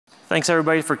Thanks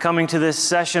everybody for coming to this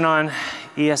session on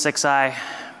ESXi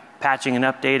patching and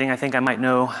updating. I think I might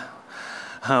know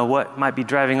what might be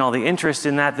driving all the interest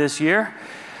in that this year.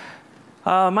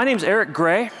 My name's Eric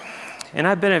Gray, and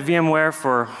I've been at VMware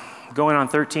for going on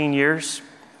 13 years.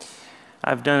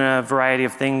 I've done a variety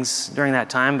of things during that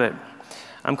time, but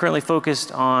I'm currently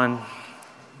focused on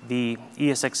the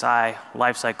ESXi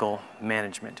lifecycle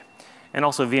management and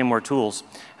also VMware tools.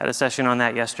 I had a session on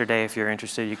that yesterday. If you're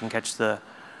interested, you can catch the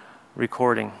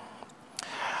recording.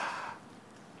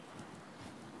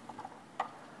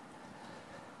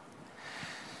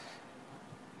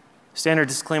 Standard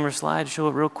disclaimer slide, show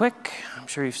it real quick. I'm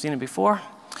sure you've seen it before.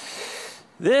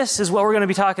 This is what we're going to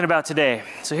be talking about today.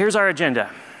 So here's our agenda.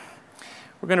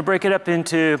 We're going to break it up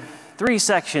into 3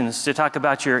 sections to talk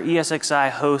about your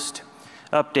ESXi host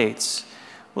updates.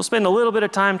 We'll spend a little bit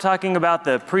of time talking about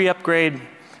the pre-upgrade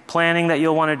planning that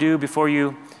you'll want to do before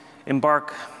you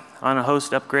embark on a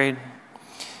host upgrade.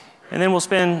 And then we'll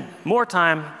spend more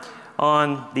time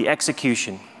on the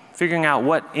execution, figuring out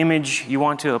what image you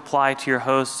want to apply to your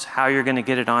hosts, how you're going to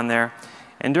get it on there.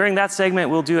 And during that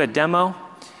segment, we'll do a demo,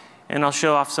 and I'll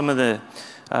show off some of the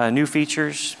new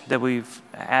features that we've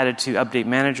added to Update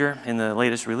Manager in the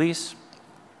latest release.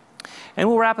 And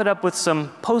we'll wrap it up with some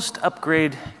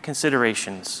post-upgrade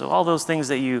considerations. So all those things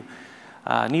that you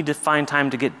need to find time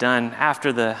to get done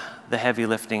after the heavy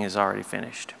lifting is already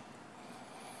finished.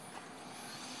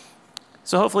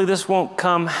 So hopefully this won't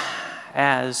come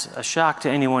as a shock to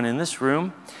anyone in this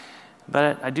room,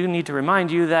 but I do need to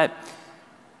remind you that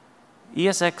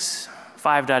ESX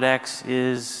 5.x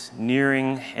is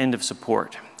nearing end of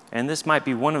support. And this might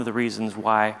be one of the reasons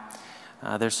why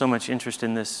there's so much interest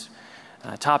in this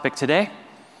topic today.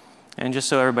 And just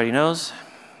so everybody knows,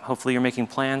 hopefully you're making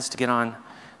plans to get on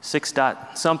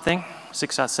 6.something.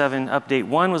 6.7 update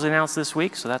 1 was announced this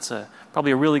week, so that's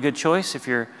probably a really good choice if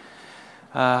you're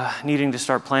needing to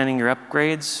start planning your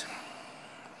upgrades.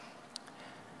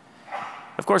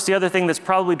 Of course, the other thing that's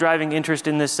probably driving interest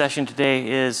in this session today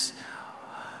is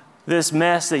this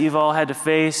mess that you've all had to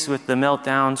face with the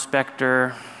meltdown,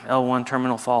 Spectre, L1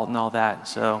 terminal fault, and all that.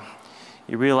 So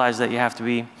you realize that you have to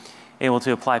be able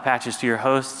to apply patches to your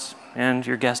hosts and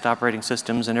your guest operating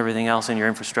systems and everything else in your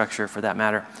infrastructure for that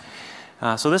matter.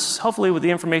 So this, hopefully with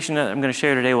the information that I'm going to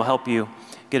share today, will help you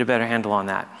get a better handle on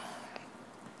that.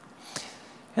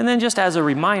 And then just as a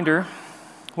reminder,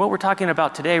 what we're talking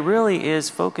about today really is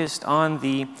focused on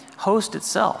the host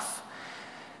itself.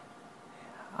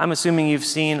 I'm assuming you've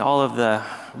seen all of the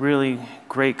really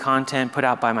great content put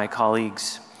out by my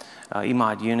colleagues,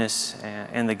 Emad Yunus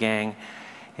and the gang,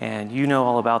 and you know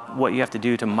all about what you have to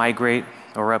do to migrate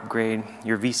or upgrade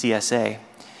your VCSA.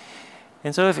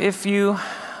 And so if you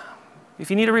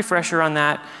need a refresher on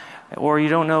that, or you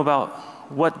don't know about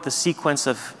what the sequence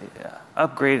of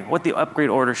what the upgrade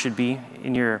order should be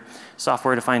in your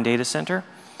software-defined data center,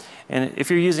 and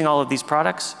if you're using all of these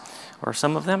products, or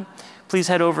some of them, please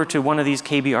head over to one of these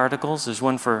KB articles. There's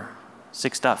one for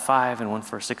 6.5 and one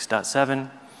for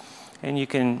 6.7, and you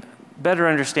can better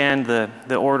understand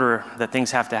the order that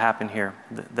things have to happen here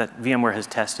that VMware has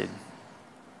tested.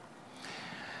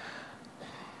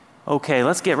 Okay,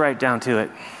 let's get right down to it.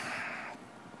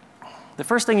 The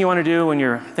first thing you want to do when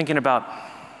you're thinking about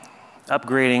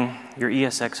upgrading your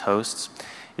ESX hosts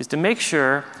is to make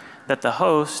sure that the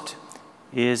host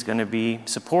is going to be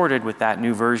supported with that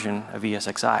new version of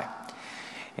ESXi.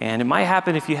 And it might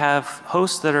happen if you have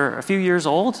hosts that are a few years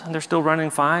old and they're still running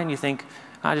fine. You think,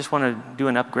 I just want to do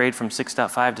an upgrade from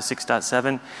 6.5 to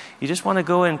 6.7. You just want to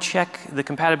go and check the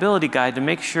compatibility guide to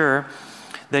make sure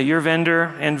that your vendor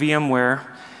and VMware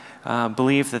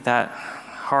believe that that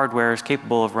hardware is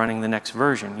capable of running the next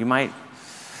version. You might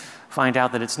find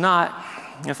out that it's not.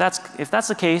 If that's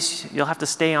the case, you'll have to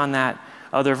stay on that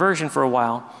other version for a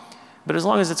while. But as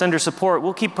long as it's under support,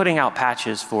 we'll keep putting out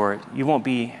patches for it. You won't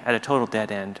be at a total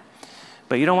dead end.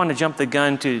 But you don't want to jump the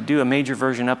gun to do a major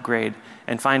version upgrade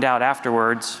and find out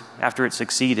afterwards, after it's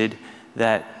succeeded,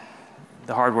 that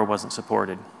the hardware wasn't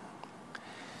supported.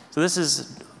 So this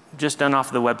is just done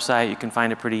off the website. You can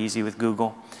find it pretty easy with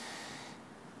Google.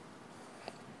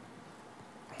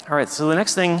 All right, so the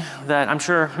next thing that I'm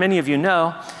sure many of you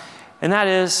know, and that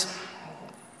is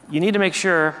you need to make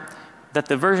sure that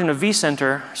the version of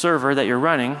vCenter server that you're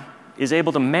running is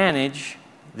able to manage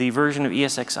the version of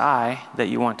ESXi that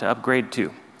you want to upgrade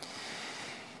to.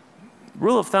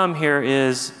 Rule of thumb here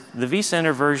is the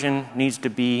vCenter version needs to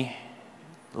be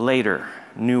later,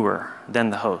 newer than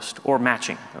the host, or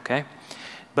matching, okay?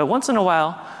 But once in a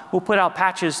while, we'll put out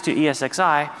patches to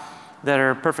ESXi that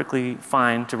are perfectly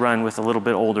fine to run with a little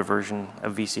bit older version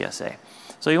of VCSA.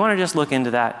 So you want to just look into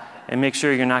that and make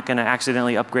sure you're not going to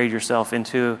accidentally upgrade yourself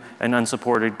into an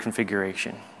unsupported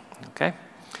configuration. Okay?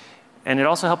 And it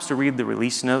also helps to read the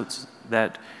release notes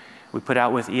that we put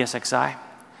out with ESXi.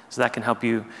 So that can help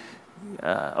you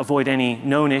avoid any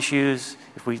known issues.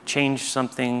 If we change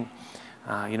something,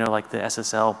 you know, like the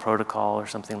SSL protocol or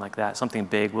something like that, something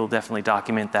big, we'll definitely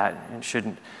document that. And it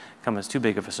shouldn't come as too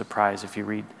big of a surprise if you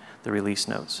read the release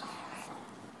notes.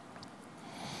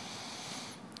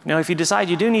 Now, if you decide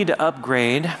you do need to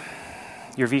upgrade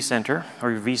your vCenter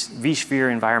or your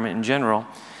vSphere environment in general,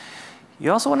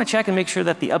 you also want to check and make sure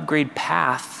that the upgrade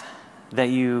path that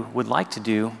you would like to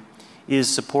do is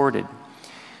supported.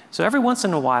 So every once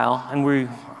in a while, and we're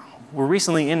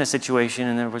recently in a situation,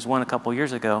 and there was one a couple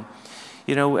years ago,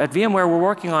 you know, at VMware we're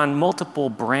working on multiple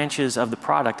branches of the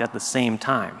product at the same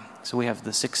time. So we have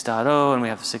the 6.0 and we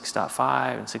have the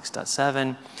 6.5 and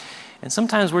 6.7. And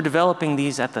sometimes we're developing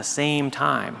these at the same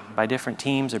time by different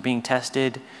teams. They're being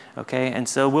tested, okay? And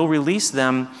so we'll release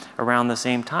them around the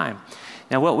same time.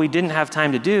 Now what we didn't have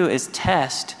time to do is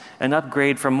test an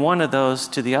upgrade from one of those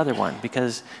to the other one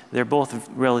because they're both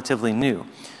relatively new.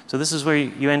 So this is where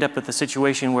you end up with a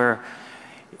situation where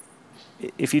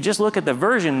if you just look at the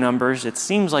version numbers, it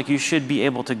seems like you should be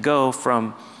able to go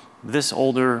from this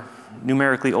older,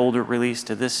 numerically older release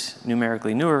to this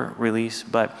numerically newer release,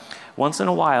 but once in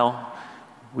a while,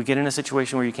 we get in a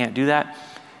situation where you can't do that.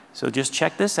 So just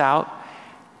check this out,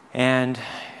 and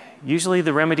usually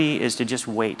the remedy is to just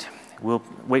wait. We'll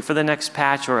wait for the next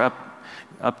patch or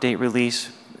update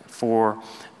release for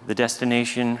the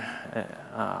destination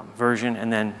version,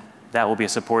 and then that will be a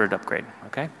supported upgrade,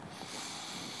 okay?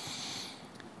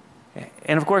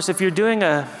 And of course, if you're doing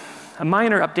a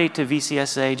minor update to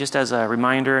VCSA, just as a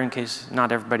reminder in case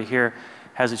not everybody here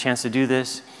has a chance to do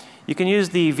this, you can use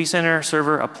the vCenter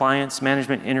Server Appliance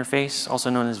Management Interface, also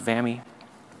known as VMware.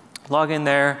 Log in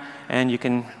there, and you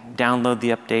can download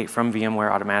the update from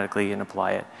VMware automatically and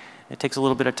apply it. It takes a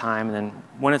little bit of time, and then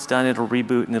when it's done, it'll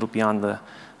reboot and it'll be on the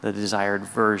desired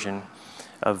version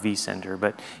of vCenter.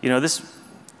 But you know, this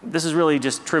is really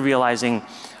just trivializing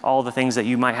all the things that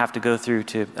you might have to go through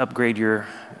to upgrade your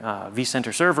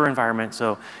vCenter server environment.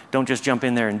 So don't just jump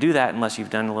in there and do that unless you've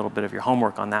done a little bit of your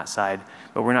homework on that side.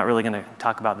 But we're not really going to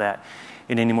talk about that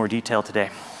in any more detail today.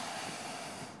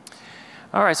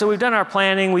 All right, so we've done our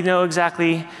planning. We know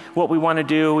exactly what we want to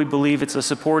do. We believe it's a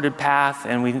supported path,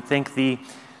 and we think the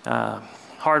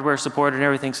hardware supported and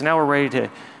everything. So now we're ready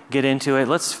to get into it.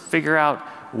 Let's figure out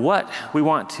what we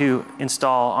want to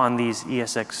install on these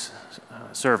ESX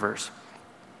servers.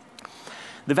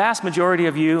 The vast majority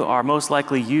of you are most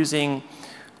likely using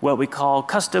what we call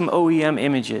custom OEM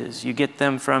images. You get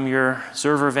them from your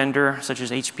server vendor, such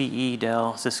as HPE,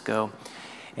 Dell, Cisco,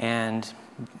 and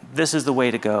this is the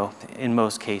way to go in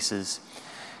most cases.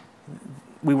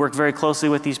 We work very closely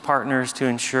with these partners to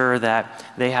ensure that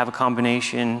they have a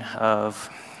combination of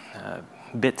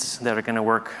bits that are going to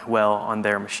work well on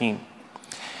their machine.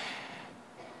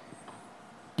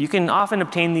 You can often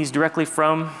obtain these directly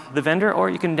from the vendor,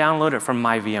 or you can download it from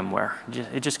MyVMware.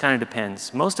 It just kind of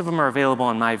depends. Most of them are available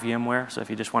on MyVMware, so if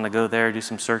you just want to go there, do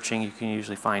some searching, you can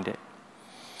usually find it.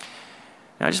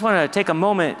 Now, I just want to take a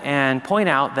moment and point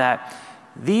out that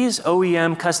these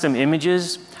OEM custom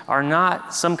images are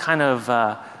not some kind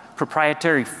of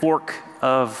proprietary fork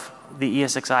of the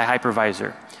ESXi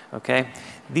hypervisor, okay?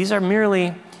 These are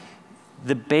merely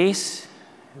the base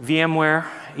VMware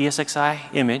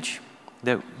ESXi image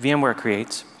that VMware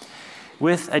creates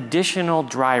with additional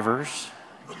drivers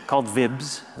called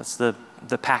VIBs. That's the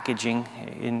packaging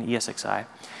in ESXi.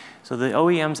 So the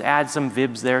OEMs add some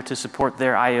VIBs there to support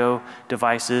their I/O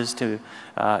devices to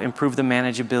improve the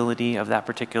manageability of that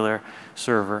particular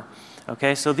server.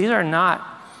 Okay, so these are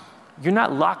not, you're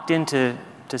not locked into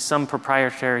some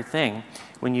proprietary thing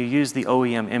when you use the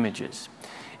OEM images.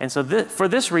 And so for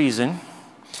this reason,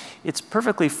 it's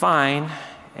perfectly fine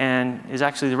and is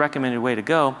actually the recommended way to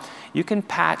go. You can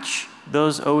patch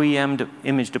those OEM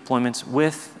image deployments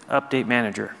with Update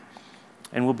Manager.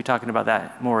 And we'll be talking about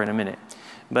that more in a minute.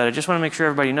 But I just want to make sure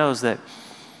everybody knows that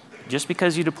just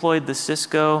because you deployed the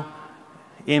Cisco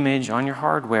image on your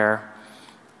hardware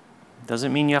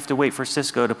doesn't mean you have to wait for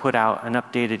Cisco to put out an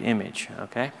updated image,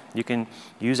 okay? You can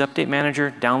use Update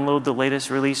Manager, download the latest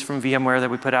release from VMware that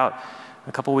we put out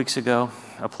a couple weeks ago,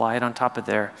 apply it on top of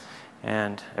there,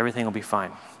 and everything will be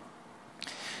fine.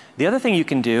 The other thing you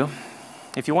can do,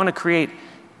 if you want to create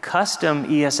custom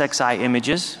ESXi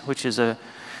images, which is a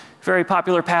very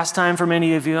popular pastime for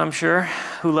many of you, I'm sure.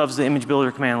 Who loves the image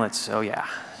builder commandlets? Oh yeah,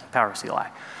 Power CLI.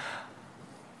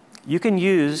 You can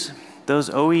use those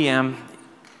OEM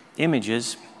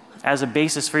images as a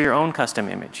basis for your own custom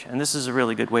image. And this is a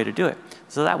really good way to do it.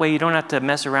 So that way you don't have to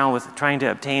mess around with trying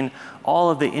to obtain all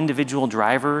of the individual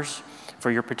drivers for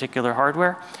your particular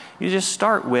hardware. You just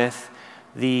start with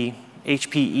the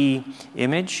HPE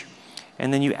image,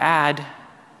 and then you add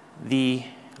the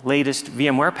latest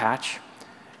VMware patch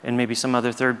and maybe some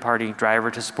other third-party driver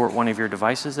to support one of your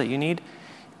devices that you need.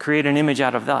 Create an image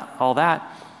out of all that,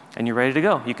 and you're ready to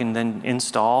go. You can then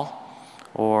install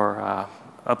or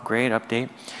upgrade, update.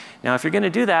 Now, if you're going to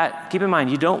do that, keep in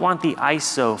mind, you don't want the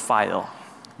ISO file.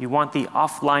 You want the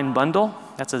offline bundle.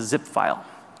 That's a zip file.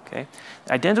 Okay?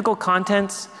 Identical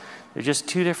contents, they're just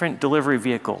two different delivery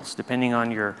vehicles depending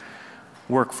on your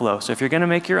workflow. So if you're going to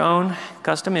make your own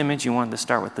custom image, you want to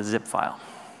start with the zip file.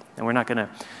 And we're not going to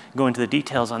go into the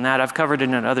details on that. I've covered it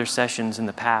in other sessions in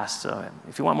the past. So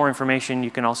if you want more information,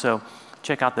 you can also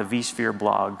check out the vSphere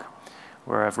blog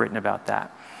where I've written about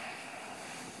that.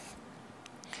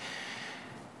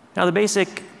 Now, the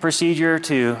basic procedure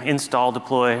to install,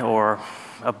 deploy, or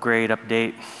upgrade,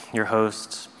 update your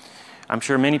hosts. I'm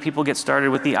sure many people get started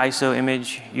with the ISO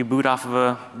image. You boot off of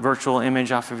a virtual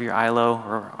image off of your ILO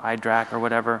or iDRAC or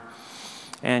whatever.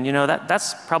 And you know,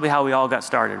 that's probably how we all got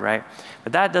started, right?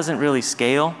 But that doesn't really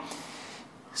scale.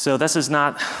 So this is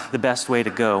not the best way to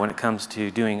go when it comes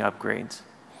to doing upgrades.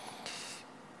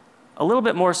 A little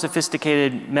bit more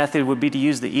sophisticated method would be to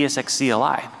use the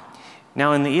ESXi.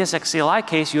 Now, in the ESXi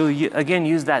case, you'll again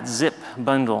use that zip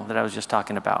bundle that I was just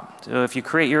talking about. So if you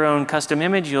create your own custom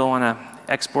image, you'll want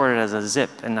to export it as a zip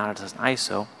and not as an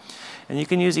ISO. And you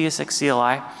can use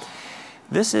ESXi.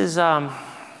 This is,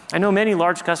 I know many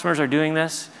large customers are doing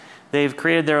this. They've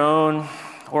created their own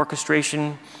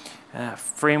orchestration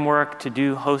framework to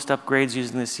do host upgrades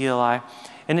using the CLI.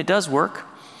 And it does work.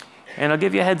 And I'll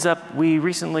give you a heads up, we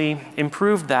recently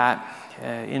improved that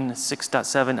in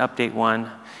 6.7 update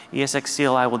 1.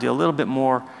 ESXi will do a little bit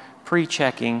more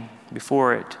pre-checking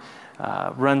before it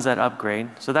runs that upgrade.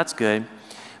 So that's good.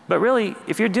 But really,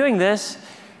 if you're doing this,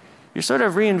 you're sort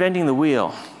of reinventing the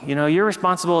wheel. You know, you're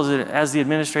responsible as the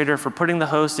administrator for putting the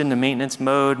host into maintenance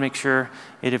mode, make sure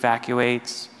it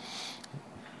evacuates,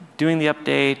 doing the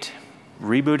update,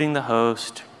 rebooting the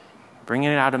host,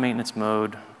 bringing it out of maintenance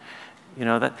mode. You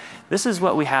know, this is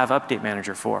what we have Update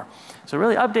Manager for. So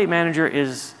really, Update Manager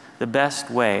is the best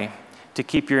way to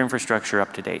keep your infrastructure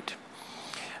up to date.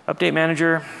 Update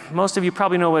Manager, most of you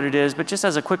probably know what it is, but just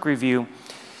as a quick review,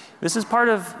 this is part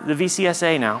of the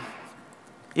VCSA now.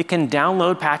 It can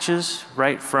download patches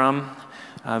right from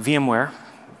VMware.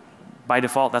 By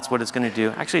default, that's what it's going to do.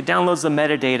 Actually, it downloads the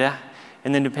metadata,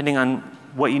 and then depending on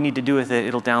what you need to do with it,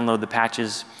 it'll download the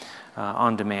patches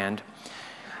on demand.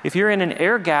 If you're in an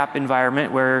air-gap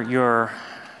environment where your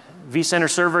vCenter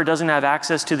server doesn't have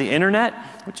access to the internet,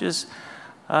 which is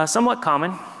somewhat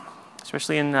common,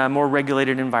 especially in more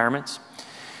regulated environments.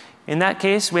 In that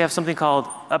case, we have something called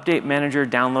Update Manager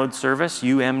Download Service,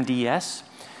 UMDS.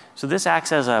 So this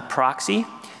acts as a proxy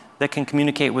that can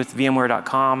communicate with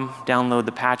VMware.com, download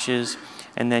the patches,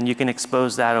 and then you can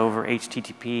expose that over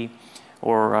HTTP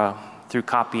or through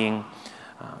copying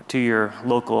to your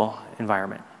local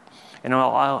environment. And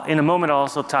in a moment, I'll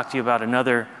also talk to you about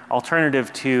another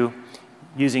alternative to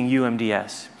using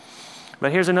UMDS.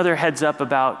 But here's another heads up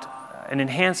about an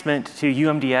enhancement to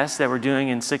UMDS that we're doing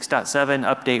in 6.7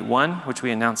 Update 1, which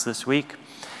we announced this week.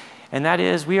 And that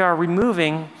is we are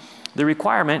removing the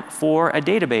requirement for a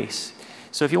database.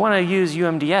 So if you want to use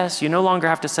UMDS, you no longer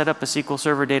have to set up a SQL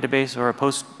Server database or a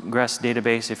Postgres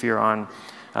database if you're on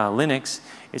Linux.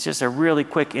 It's just a really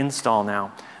quick install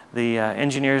now. The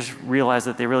engineers realized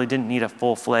that they really didn't need a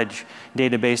full-fledged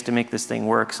database to make this thing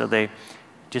work, so they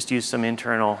just used some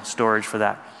internal storage for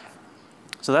that.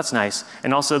 So that's nice.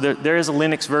 And also there is a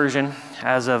Linux version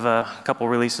as of a couple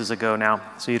releases ago now,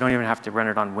 so you don't even have to run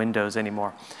it on Windows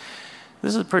anymore.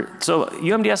 This is so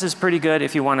UMDS is pretty good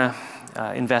if you want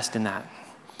to invest in that.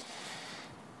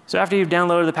 So after you've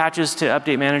downloaded the patches to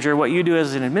Update Manager, what you do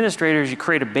as an administrator is you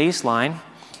create a baseline,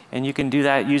 and you can do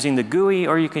that using the GUI,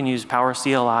 or you can use Power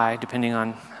CLI, depending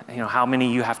on how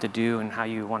many you have to do and how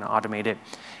you want to automate it.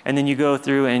 And then you go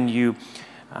through and you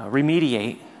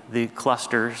remediate the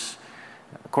clusters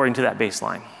according to that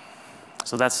baseline.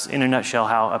 So that's in a nutshell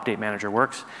how Update Manager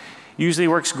works. Usually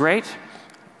works great.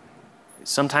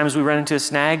 Sometimes we run into a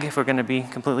snag, if we're going to be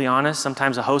completely honest.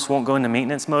 Sometimes a host won't go into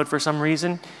maintenance mode for some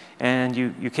reason, and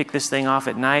you kick this thing off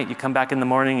at night, you come back in the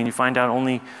morning and you find out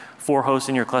only 4 hosts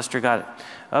in your cluster got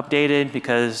updated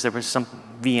because there was some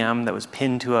VM that was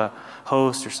pinned to a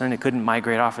host or something that couldn't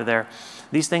migrate off of there.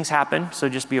 These things happen, so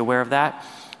just be aware of that.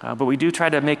 But we do try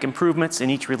to make improvements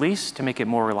in each release to make it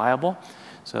more reliable.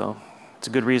 So it's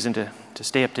a good reason to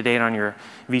stay up to date on your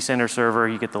vCenter server.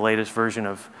 You get the latest version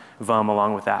of VUM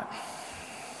along with that.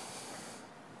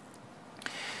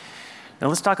 Now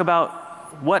let's talk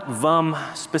about what VUM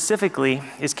specifically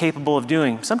is capable of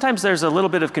doing. Sometimes there's a little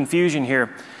bit of confusion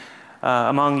here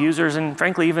among users and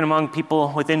frankly even among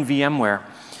people within VMware.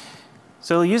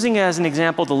 So using as an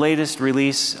example the latest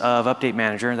release of Update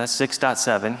Manager, that's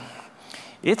 6.7,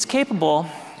 it's capable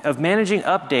of managing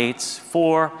updates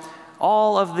for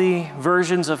all of the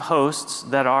versions of hosts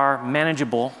that are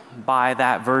manageable by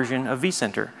that version of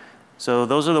vCenter. So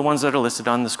those are the ones that are listed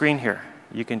on the screen here.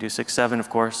 You can do 6.7, of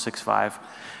course, 6.5,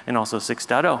 and also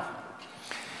 6.0.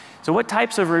 So what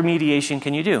types of remediation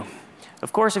can you do?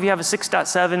 Of course, if you have a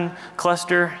 6.7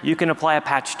 cluster, you can apply a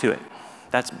patch to it.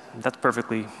 That's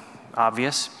perfectly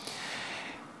obvious.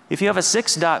 If you have a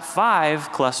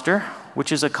 6.5 cluster,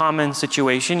 which is a common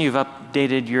situation, you've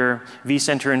updated your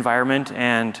vCenter environment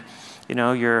and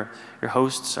your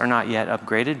hosts are not yet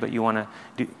upgraded, but you want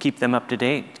to keep them up to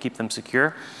date, keep them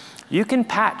secure. You can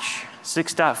patch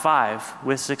 6.5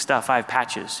 with 6.5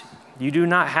 patches. You do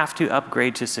not have to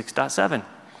upgrade to 6.7.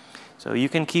 So you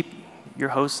can keep your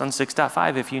hosts on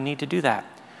 6.5 if you need to do that.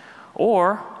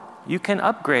 Or you can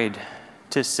upgrade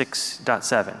to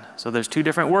 6.7. So there's two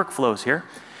different workflows here.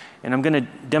 And I'm going to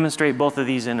demonstrate both of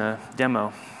these in a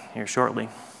demo here shortly.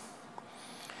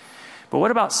 But what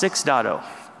about 6.0?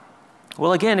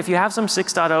 Well, again, if you have some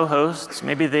 6.0 hosts,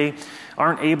 maybe they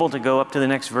aren't able to go up to the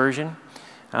next version,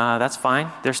 that's fine.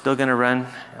 They're still going to run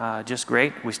just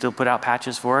great. We still put out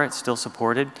patches for it. It's still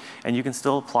supported. And you can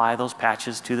still apply those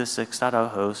patches to the 6.0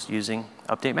 host using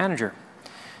Update Manager.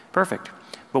 Perfect.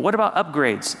 But what about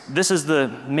upgrades? This is the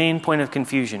main point of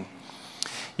confusion.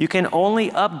 You can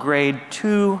only upgrade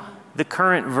to the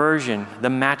current version, the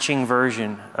matching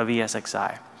version of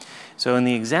ESXi. So in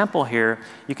the example here,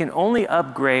 you can only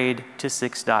upgrade to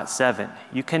 6.7.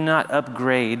 You cannot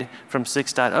upgrade from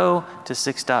 6.0 to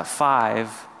 6.5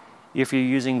 if you're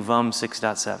using VUM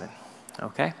 6.7.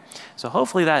 Okay? So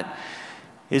hopefully that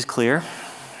is clear.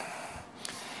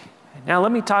 Now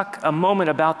let me talk a moment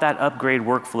about that upgrade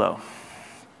workflow.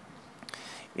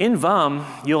 In VUM,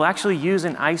 you'll actually use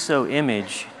an ISO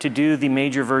image to do the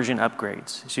major version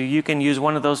upgrades. So you can use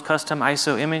one of those custom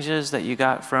ISO images that you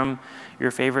got from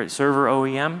your favorite server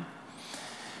OEM,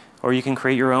 or you can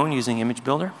create your own using Image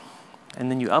Builder. And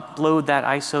then you upload that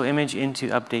ISO image into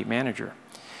Update Manager.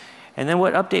 And then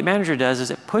what Update Manager does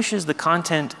is it pushes the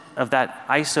content of that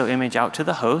ISO image out to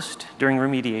the host during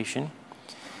remediation.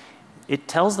 It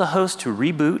tells the host to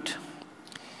reboot.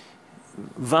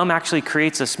 VUM actually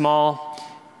creates a small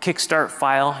kickstart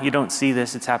file. You don't see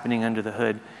this, it's happening under the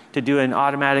hood, to do an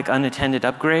automatic unattended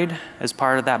upgrade as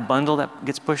part of that bundle that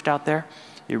gets pushed out there.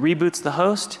 It reboots the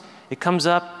host, it comes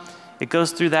up, it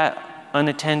goes through that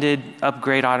unattended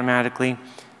upgrade automatically,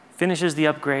 finishes the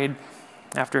upgrade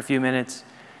after a few minutes,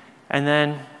 and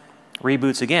then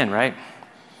reboots again, right?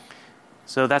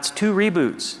 So that's 2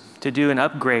 reboots to do an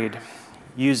upgrade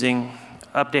using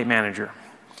Update Manager.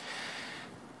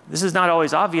 This is not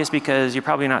always obvious because you're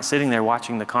probably not sitting there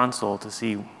watching the console to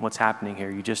see what's happening here.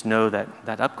 You just know that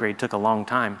that upgrade took a long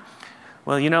time.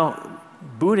 Well, you know,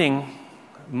 booting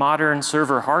modern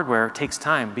server hardware takes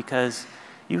time because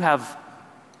you have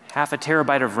half a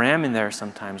terabyte of RAM in there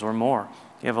sometimes or more.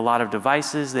 You have a lot of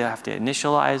devices, they have to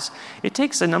initialize. It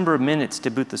takes a number of minutes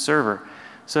to boot the server.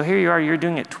 So here you are, you're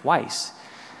doing it twice.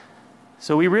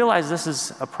 So we realize this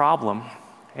is a problem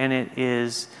and it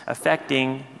is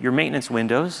affecting your maintenance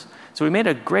windows. So we made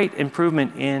a great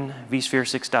improvement in vSphere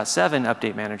 6.7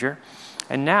 Update Manager.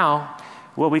 And now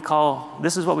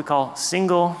this is what we call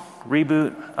single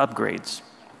reboot upgrades.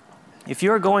 If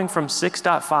you're going from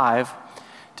 6.5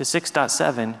 to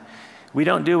 6.7, we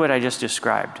don't do what I just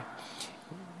described.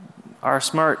 Our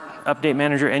smart Update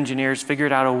Manager engineers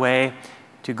figured out a way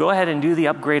to go ahead and do the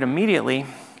upgrade immediately,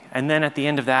 and then at the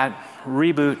end of that,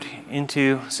 reboot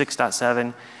into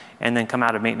 6.7, and then come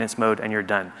out of maintenance mode, and you're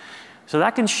done. So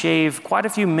that can shave quite a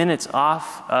few minutes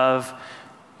off of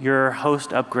your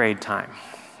host upgrade time.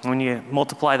 When you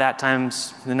multiply that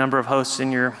times the number of hosts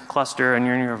in your cluster and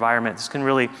in your environment, this can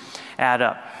really add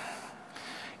up.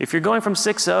 If you're going from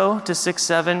 6.0 to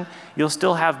 6.7, you'll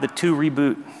still have the 2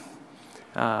 reboot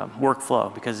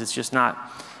workflow because it's just not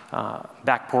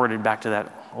backported back to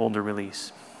that older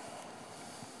release.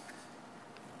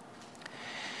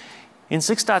 In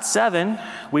 6.7,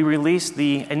 we released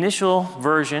the initial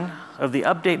version of the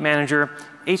Update Manager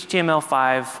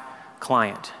HTML5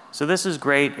 client. So this is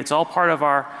great. It's all part of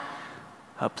our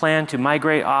plan to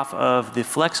migrate off of the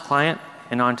Flex client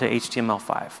and onto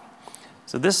HTML5.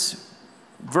 So this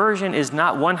version is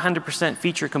not 100%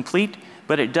 feature complete,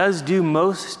 but it does do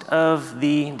most of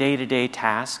the day-to-day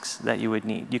tasks that you would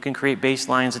need. You can create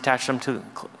baselines, attach them to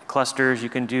clusters, you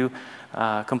can do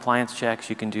compliance checks,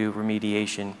 you can do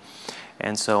remediation,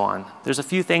 and so on. There's a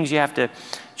few things you have to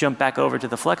jump back over to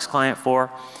the Flex client for,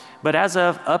 but as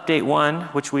of update 1,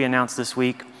 which we announced this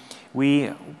week,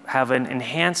 we have an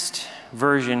enhanced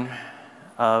version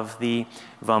of the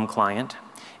VM client,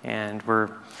 and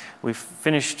we've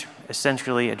finished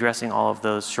essentially addressing all of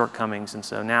those shortcomings, and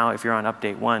so now if you're on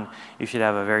update 1, you should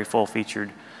have a very full-featured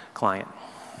client.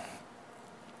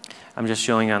 I'm just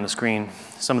showing you on the screen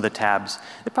some of the tabs.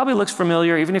 It probably looks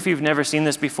familiar, even if you've never seen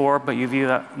this before, but you've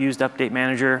used Update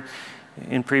Manager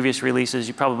in previous releases,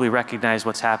 you probably recognize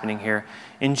what's happening here.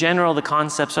 In general, the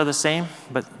concepts are the same,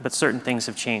 but certain things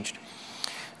have changed.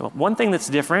 Well, one thing that's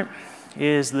different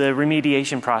is the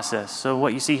remediation process. So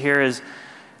what you see here is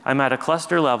I'm at a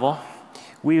cluster level.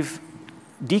 We've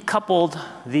decoupled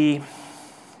the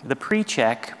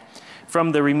pre-check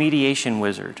from the remediation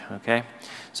wizard, okay?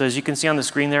 So as you can see on the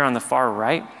screen there on the far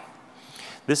right,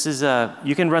 this is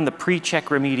you can run the pre-check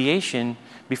remediation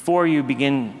before you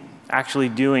begin actually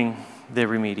doing the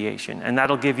remediation. And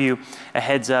that'll give you a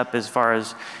heads up as far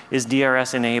as, is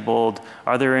DRS enabled?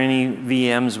 Are there any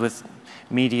VMs with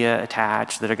media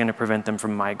attached that are going to prevent them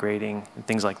from migrating, and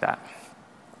things like that.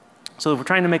 So we're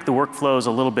trying to make the workflows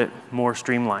a little bit more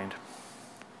streamlined.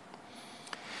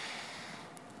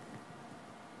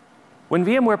 When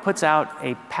VMware puts out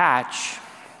a patch,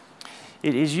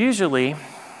 it is usually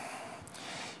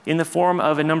in the form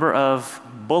of a number of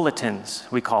bulletins,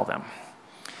 we call them.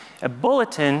 A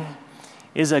bulletin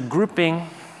is a grouping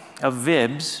of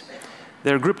VIBs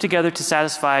that are grouped together to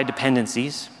satisfy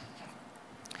dependencies.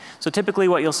 So typically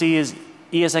what you'll see is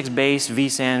ESX base,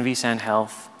 vSAN, vSAN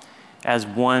health as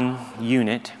one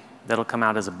unit that'll come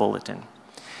out as a bulletin.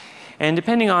 And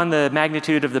depending on the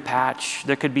magnitude of the patch,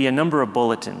 there could be a number of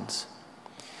bulletins.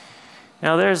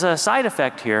 Now there's a side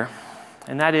effect here,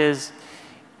 and that is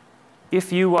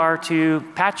if you are to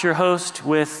patch your host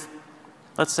with,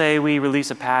 let's say we release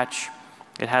a patch,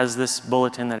 it has this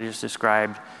bulletin that I just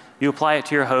described, you apply it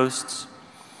to your hosts,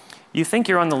 you think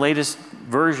you're on the latest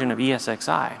version of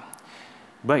ESXi,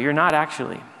 but you're not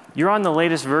actually. You're on the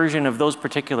latest version of those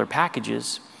particular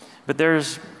packages, but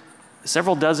there's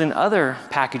several dozen other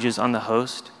packages on the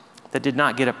host that did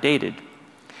not get updated.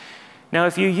 Now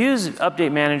if you use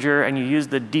Update Manager and you use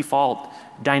the default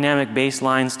dynamic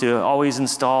baselines to always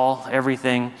install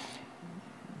everything,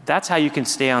 that's how you can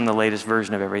stay on the latest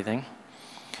version of everything.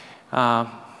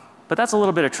 But that's a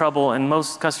little bit of trouble, and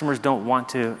most customers don't want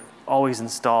to always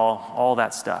install all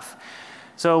that stuff.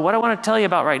 So what I want to tell you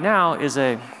about right now is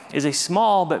a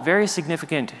small but very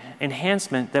significant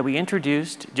enhancement that we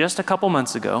introduced just a couple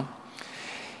months ago,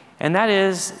 and that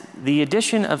is the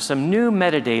addition of some new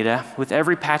metadata with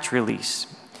every patch release.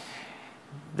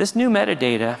 This new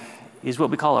metadata is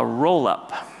what we call a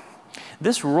roll-up.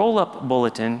 This roll-up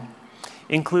bulletin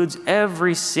includes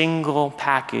every single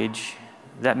package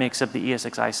that makes up the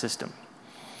ESXi system.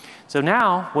 So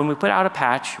now, when we put out a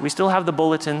patch, we still have the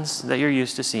bulletins that you're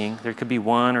used to seeing. There could be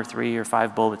 1 or 3 or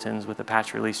 5 bulletins with a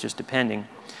patch release, just depending.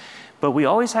 But we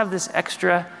always have this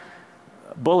extra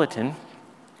bulletin,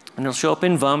 and it'll show up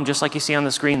in VM, just like you see on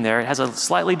the screen there. It has a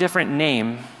slightly different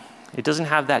name. It doesn't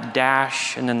have that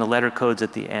dash and then the letter codes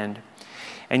at the end.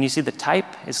 And you see the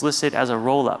type is listed as a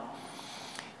roll-up.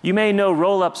 You may know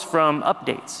roll-ups from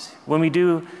updates. When we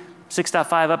do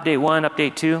 6.5 update 1,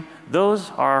 update 2,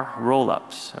 those are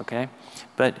roll-ups, okay?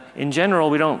 But in general,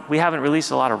 we haven't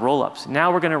released a lot of roll-ups.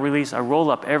 Now we're going to release a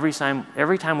roll-up every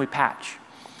time we patch.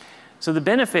 So the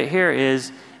benefit here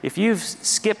is if you've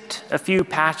skipped a few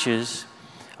patches,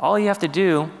 all you have to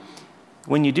do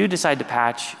when you do decide to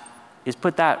patch is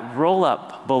put that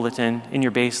roll-up bulletin in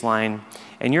your baseline,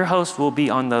 and your host will be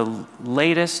on the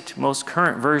latest, most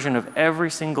current version of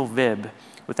every single VIB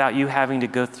without you having to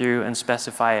go through and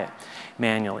specify it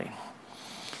manually.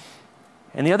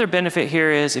 And the other benefit here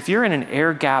is if you're in an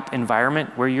air gap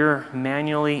environment where you're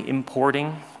manually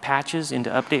importing patches into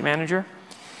Update Manager,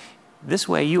 this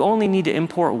way you only need to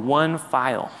import one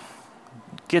file.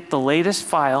 Get the latest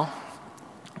file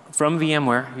from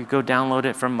VMware. You go download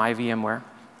it from My VMware.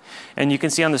 And you can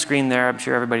see on the screen there, I'm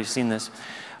sure everybody's seen this,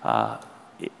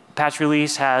 patch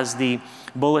release has the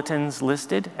bulletins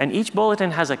listed, and each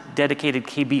bulletin has a dedicated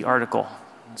KB article.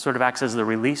 It sort of acts as the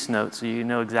release note, so you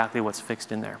know exactly what's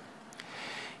fixed in there.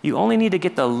 You only need to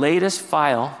get the latest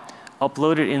file,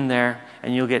 upload it in there,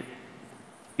 and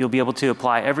you'll be able to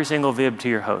apply every single VIB to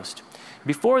your host.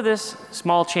 Before this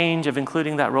small change of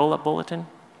including that roll-up bulletin,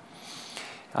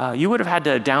 you would have had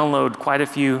to download quite a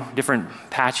few different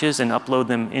patches and upload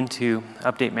them into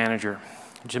Update Manager.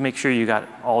 to make sure you got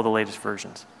all the latest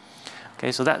versions.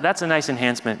 Okay, so that's a nice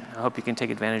enhancement. I hope you can take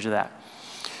advantage of that.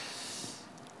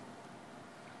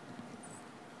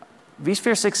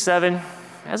 vSphere 6.7,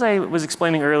 as I was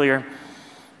explaining earlier,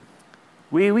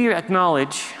 we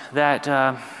acknowledge that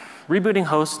rebooting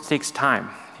hosts takes time,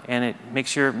 and it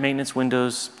makes your maintenance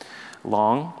windows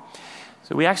long.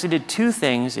 So we actually did two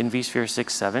things in vSphere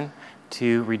 6.7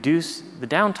 to reduce the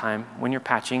downtime when you're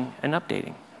patching and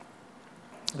updating.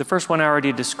 The first one I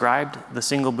already described, the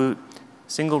single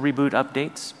reboot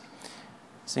updates,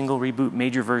 single reboot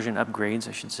major version upgrades,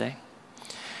 I should say.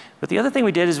 But the other thing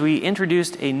we did is we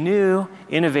introduced a new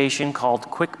innovation called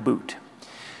Quick Boot.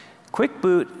 Quick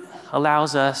Boot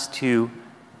allows us to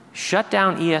shut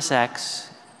down ESX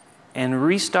and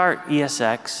restart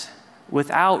ESX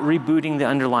without rebooting the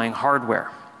underlying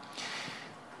hardware.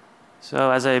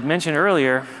 So as I mentioned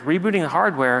earlier, rebooting the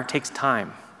hardware takes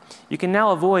time. You can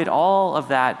now avoid all of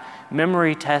that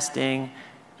memory testing,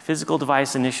 physical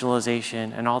device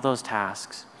initialization, and all those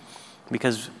tasks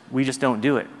because we just don't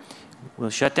do it. We'll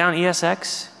shut down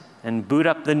ESX and boot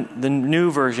up the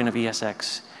new version of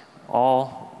ESX,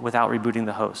 all without rebooting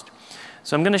the host.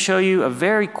 So I'm going to show you a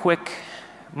very quick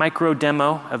micro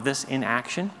demo of this in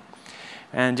action.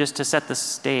 And just to set the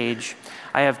stage,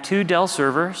 I have two Dell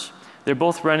servers. They're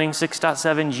both running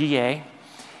 6.7 GA.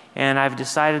 And I've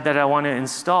decided that I want to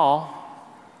install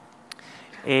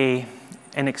an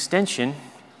extension.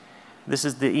 This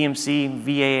is the EMC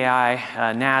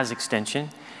VAI NAS extension.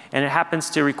 And it happens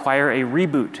to require a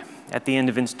reboot at the end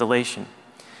of installation.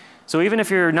 So even if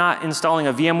you're not installing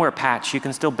a VMware patch, you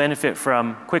can still benefit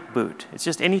from Quick Boot. It's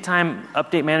just anytime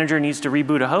Update Manager needs to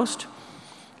reboot a host,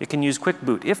 it can use Quick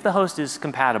Boot if the host is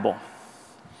compatible.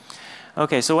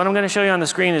 Okay, so what I'm going to show you on the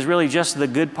screen is really just the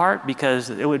good part because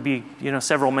it would be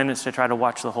several minutes to try to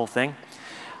watch the whole thing.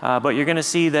 But you're going to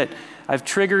see that I've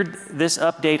triggered this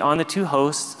update on the two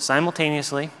hosts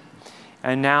simultaneously,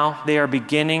 and now they are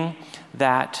beginning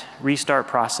that restart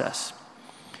process.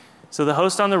 So the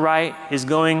host on the right is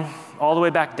going all the way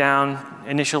back down,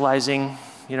 initializing,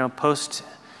 post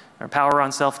or power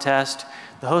on self-test.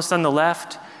 The host on the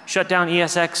left shut down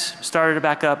ESX, started it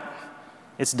back up,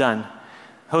 it's done.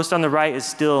 Host on the right is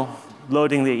still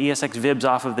loading the ESX VIBs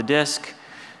off of the disk.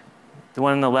 The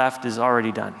one on the left is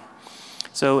already done.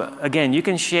 So again, you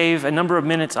can shave a number of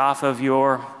minutes off of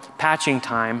your patching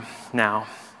time now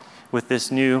with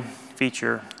this new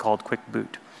feature called Quick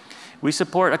Boot. We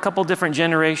support a couple different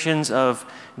generations of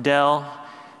Dell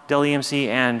EMC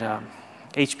and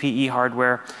HPE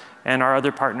hardware, and our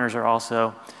other partners are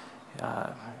also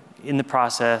in the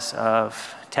process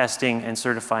of testing and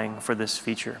certifying for this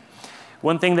feature.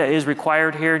 One thing that is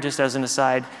required here, just as an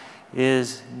aside,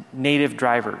 is native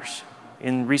drivers.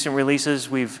 In recent releases,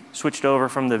 we've switched over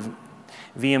from the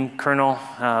VM kernel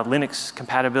Linux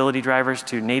compatibility drivers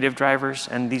to native drivers,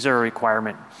 and these are a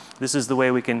requirement. This is the way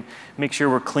we can make sure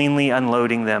we're cleanly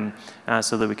unloading them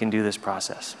so that we can do this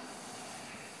process.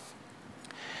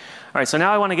 All right, so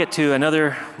now I want to get to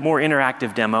another more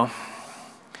interactive demo.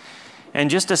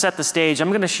 And just to set the stage, I'm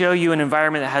going to show you an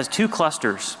environment that has two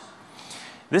clusters.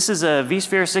 This is a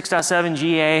vSphere 6.7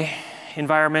 GA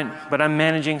environment, but I'm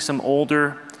managing some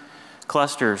older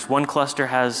clusters. One cluster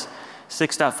has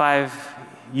 6.5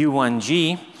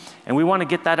 U1G, and we want to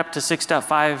get that up to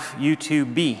 6.5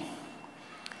 U2B.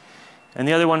 And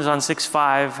the other one is on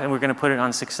 6.5, and we're going to put it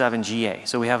on 6.7 GA.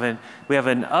 So we have an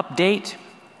update,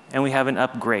 and we have an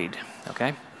upgrade,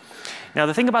 okay? Now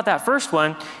the thing about that first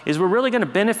one is we're really going to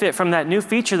benefit from that new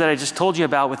feature that I just told you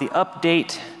about with the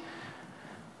update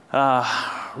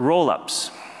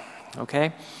roll-ups,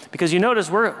 okay? Because you notice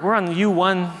we're on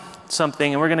U1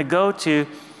 something, and we're going to go to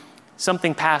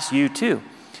something past U2.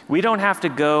 We don't have to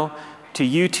go to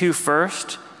U2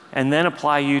 first and then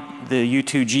apply the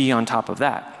U2G on top of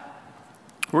that.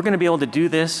 We're going to be able to do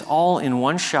this all in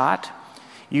one shot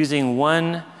using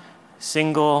one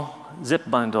single zip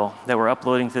bundle that we're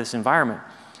uploading to this environment.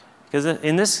 Because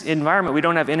in this environment, we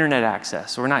don't have internet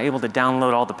access, so we're not able to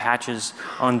download all the patches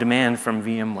on demand from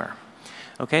VMware.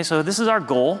 Okay, so this is our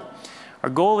goal. Our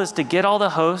goal is to get all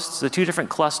the hosts, the two different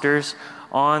clusters,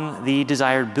 on the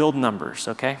desired build numbers,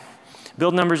 okay?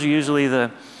 Build numbers are usually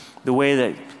the way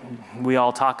that we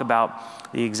all talk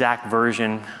about the exact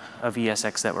version of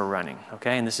ESX that we're running,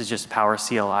 okay? And this is just Power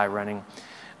CLI running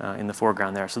in the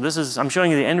foreground there. So this is, I'm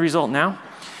showing you the end result now.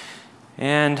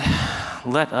 And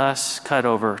let us cut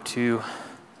over to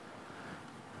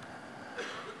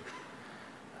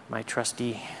my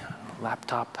trusty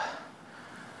laptop.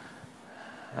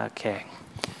 Okay.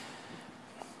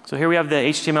 So here we have the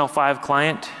HTML5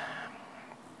 client.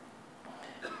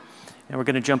 And we're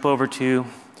going to jump over to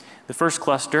the first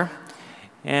cluster.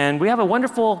 And we have a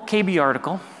wonderful KB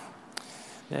article.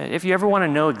 If you ever want to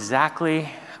know exactly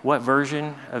what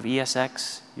version of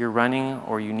ESX you're running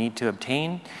or you need to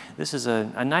obtain, this is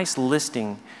a nice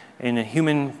listing in a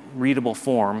human readable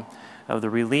form of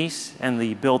the release and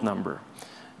the build number.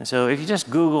 And so if you just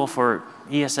Google for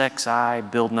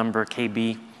ESXi build number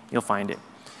KB, you'll find it.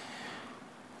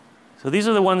 So these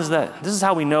are the ones that, this is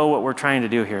how we know what we're trying to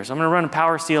do here. So I'm going to run a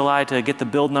power CLI to get the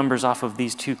build numbers off of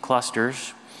these two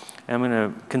clusters. And I'm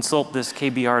going to consult this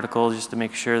KB article just to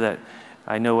make sure that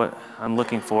I know what I'm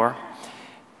looking for.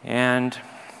 And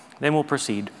then we'll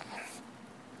proceed.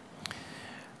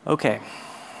 Okay.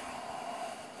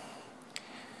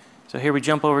 So here we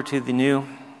jump over to the new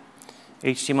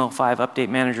HTML5 Update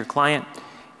Manager client.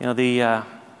 You know, the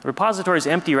repository is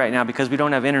empty right now because we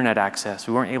don't have internet access.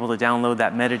 We weren't able to download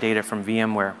that metadata from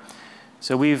VMware.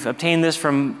 So we've obtained this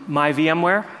from my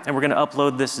VMware, and we're going to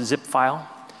upload this zip file,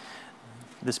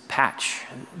 this patch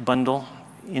bundle,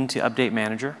 into Update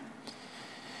Manager.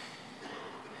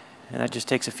 And that just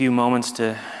takes a few moments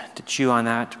to chew on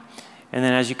that. And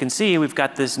then as you can see, we've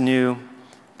got this new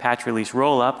patch release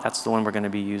rollup. That's the one we're going to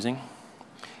be using.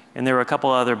 And there were a couple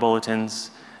other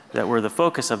bulletins that were the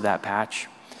focus of that patch.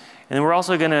 And then we're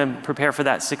also going to prepare for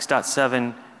that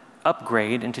 6.7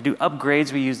 upgrade. And to do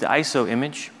upgrades, we use the ISO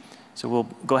image. So we'll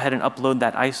go ahead and upload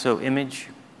that ISO image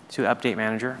to Update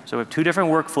Manager. So we have two different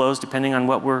workflows depending on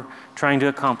what we're trying to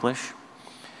accomplish.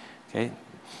 Okay.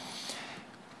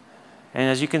 And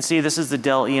as you can see, this is the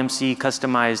Dell EMC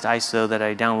customized ISO that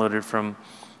I downloaded from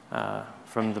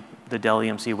the Dell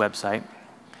EMC website.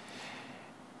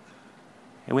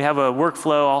 And we have a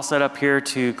workflow all set up here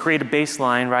to create a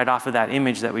baseline right off of that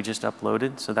image that we just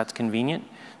uploaded, so that's convenient.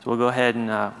 So we'll go ahead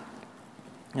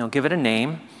and give it a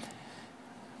name.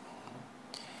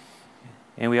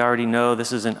 And we already know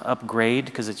this is an upgrade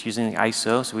because it's using the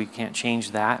ISO, so we can't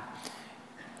change that.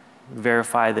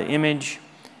 Verify the image,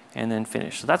 and then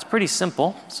finish. So that's pretty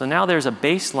simple. So now there's a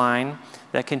baseline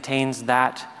that contains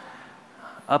that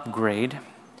upgrade.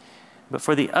 But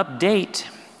for the update,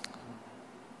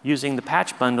 using the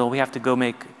patch bundle, we have to go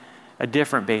make a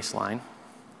different baseline.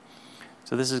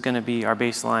 So this is going to be our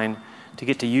baseline to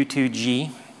get to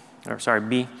U2G, or sorry,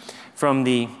 B, from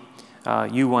the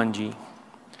U1G.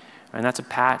 And that's a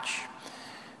patch.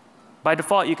 By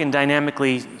default, you can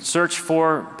dynamically search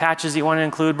for patches you want to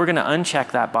include. We're going to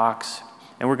uncheck that box.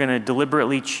 And we're going to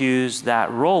deliberately choose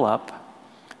that roll-up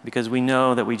because we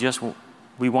know that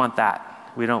we want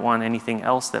that. We don't want anything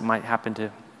else that might happen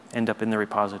to end up in the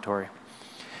repository.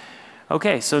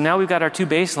 Okay, so now we've got our two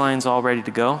baselines all ready to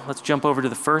go. Let's jump over to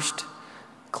the first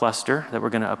cluster that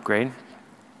we're going to upgrade.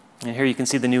 And here you can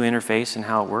see the new interface and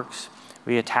how it works.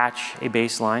 We attach a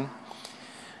baseline.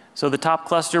 So the top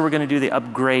cluster, we're going to do the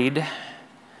upgrade.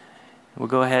 We'll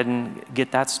go ahead and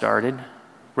get that started.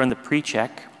 Run the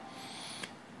pre-check.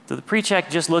 So the pre-check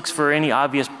just looks for any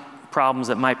obvious problems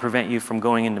that might prevent you from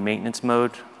going into maintenance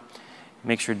mode.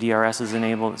 Make sure DRS is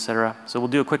enabled, etc. So we'll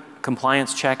do a quick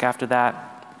compliance check after that.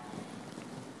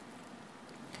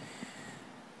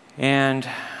 And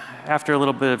after a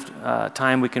little bit of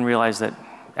time, we can realize that,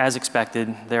 as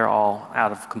expected, they're all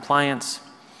out of compliance.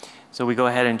 So we go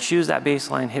ahead and choose that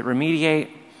baseline, hit remediate.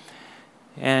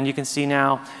 And you can see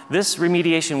now this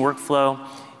remediation workflow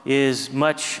is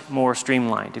much more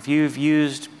streamlined. If you've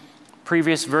used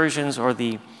previous versions or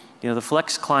the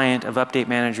Flex client of Update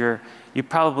Manager, you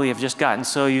probably have just gotten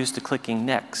so used to clicking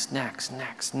next, next,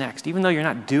 next, next, even though you're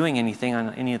not doing anything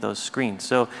on any of those screens.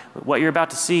 So what you're about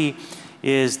to see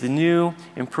is the new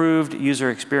improved user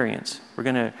experience. We're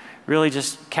going to really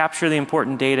just capture the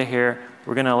important data here.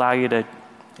 We're going to allow you to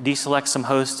deselect some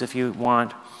hosts if you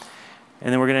want.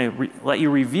 And then we're going to let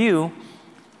you review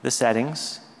the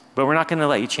settings, but we're not going to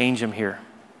let you change them here.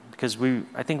 Because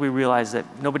I think we realize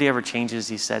that nobody ever changes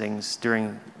these settings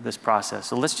during this process.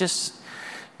 So let's just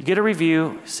get a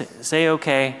review, say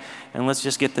OK, and let's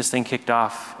just get this thing kicked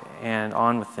off and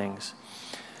on with things.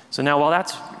 So now while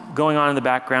that's going on in the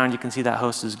background, you can see that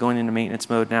host is going into maintenance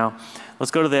mode now.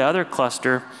 Let's go to the other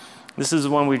cluster. This is the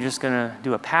one we're just going to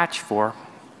do a patch for.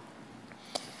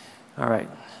 All right.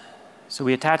 So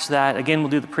we attach that. Again, we'll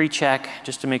do the pre-check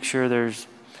just to make sure there's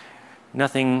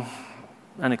nothing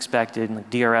unexpected, like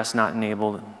DRS not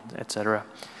enabled, etc.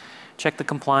 Check the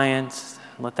compliance,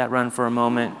 let that run for a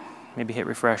moment, maybe hit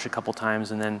refresh a couple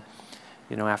times, and then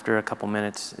after a couple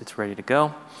minutes, it's ready to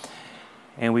go.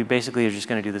 And we basically are just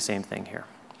going to do the same thing here.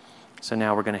 So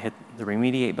now we're going to hit the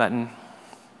remediate button.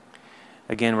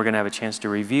 Again, we're going to have a chance to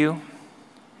review.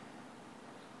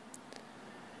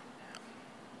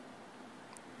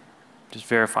 Just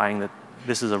verifying that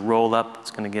this is a roll-up.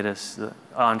 It's going to get us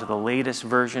onto the latest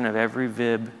version of every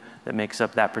VIB that makes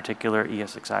up that particular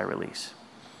ESXi release.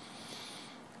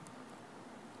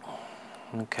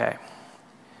 Okay.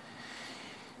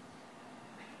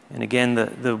 And again,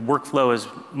 the workflow is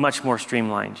much more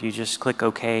streamlined. You just click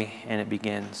OK and it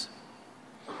begins.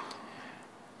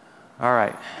 All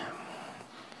right.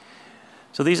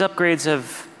 So these upgrades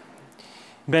have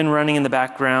been running in the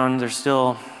background. There's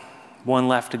still one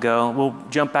left to go. We'll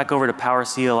jump back over to Power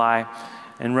CLI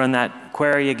and run that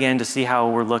query again to see how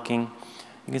we're looking.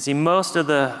 You can see most of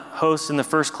the hosts in the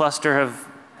first cluster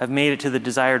have made it to the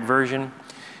desired version.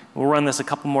 We'll run this a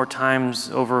couple more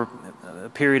times over a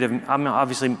period of, I'm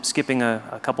obviously skipping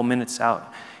a couple minutes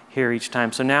out here each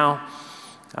time. So now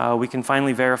we can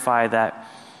finally verify that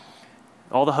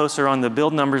all the hosts are on the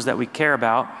build numbers that we care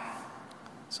about.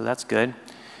 So that's good.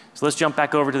 So let's jump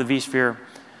back over to the vSphere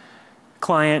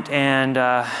client and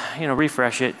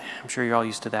refresh it. I'm sure you're all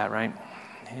used to that, right?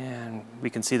 And we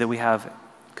can see that we have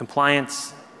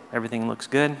compliance. Everything looks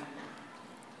good.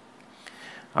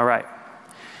 All right.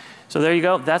 So there you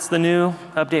go. That's the new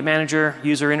Update Manager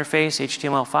user interface,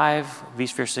 HTML5,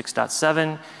 vSphere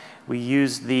 6.7. We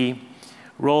use the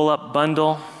roll-up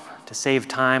bundle to save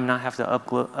time, not have to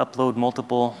upload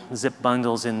multiple zip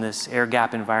bundles in this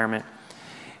air-gap environment.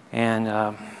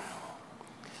 And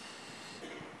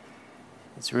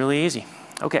it's really easy.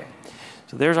 Okay,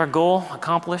 so there's our goal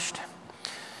accomplished.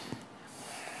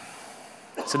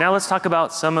 So now let's talk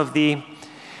about some of the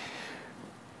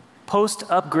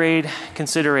post-upgrade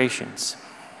considerations.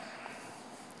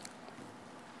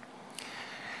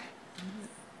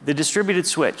 The distributed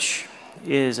switch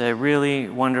is a really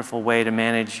wonderful way to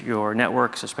manage your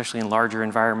networks, especially in larger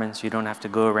environments. You don't have to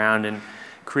go around and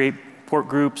create port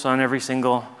groups on every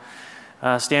single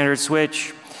standard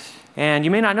switch. And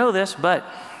you may not know this, but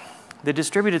the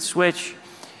distributed switch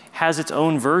has its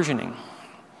own versioning.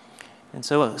 And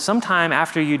so sometime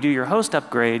after you do your host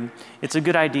upgrade, it's a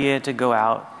good idea to go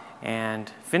out and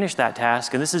finish that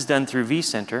task. And this is done through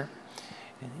vCenter.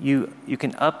 You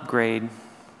can upgrade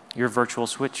your virtual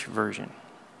switch version.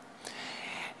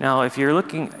 Now, if you're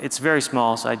looking, it's very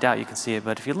small, so I doubt you can see it.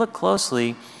 But if you look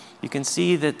closely, you can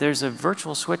see that there's a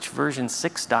virtual switch version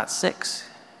 6.6.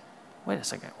 Wait a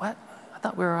second, what? I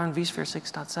thought we were on vSphere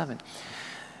 6.7.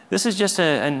 This is just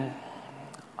an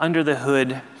under the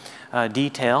hood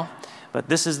detail. But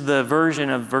this is the version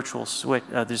of virtual switch,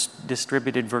 this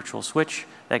distributed virtual switch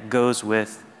that goes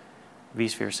with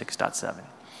vSphere 6.7.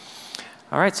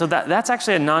 All right, so that's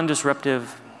actually a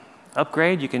non-disruptive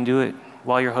upgrade. You can do it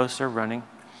while your hosts are running.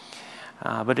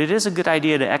 But it is a good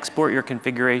idea to export your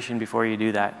configuration before you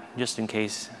do that, just in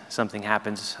case something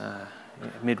happens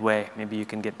midway. Maybe you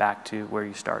can get back to where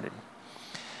you started.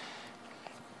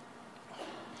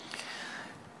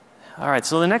 All right,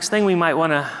 so the next thing we might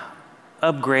want to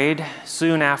upgrade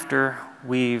soon after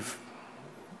we've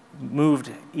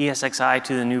moved ESXi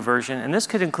to the new version, and this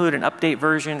could include an update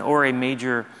version or a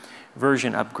major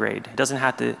version upgrade. It doesn't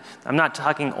have to, I'm not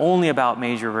talking only about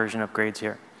major version upgrades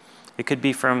here. It could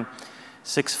be from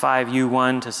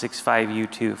 6.5U1 to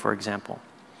 6.5U2, for example.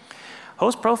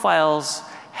 Host profiles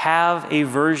have a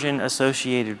version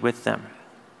associated with them.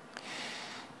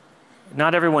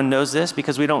 Not everyone knows this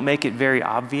because we don't make it very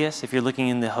obvious. If you're looking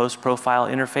in the host profile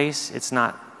interface, it's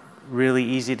not really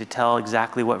easy to tell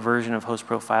exactly what version of host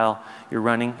profile you're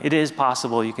running. It is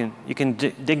possible. You can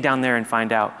dig down there and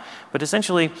find out. But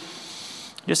essentially,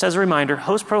 just as a reminder,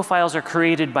 host profiles are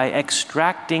created by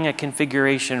extracting a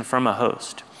configuration from a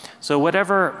host. So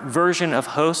whatever version of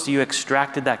host you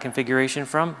extracted that configuration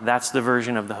from, that's the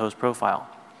version of the host profile.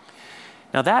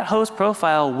 Now that host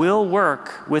profile will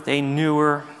work with a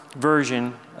newer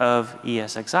version of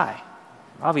ESXi.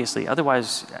 Obviously,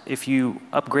 otherwise, if you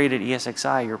upgraded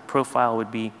ESXi, your profile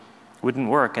wouldn't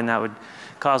work, and that would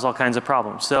cause all kinds of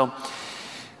problems. So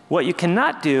what you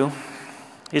cannot do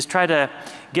is try to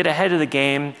get ahead of the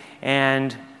game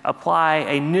and apply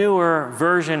a newer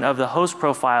version of the host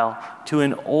profile to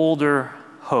an older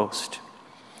host.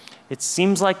 It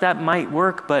seems like that might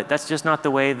work, but that's just not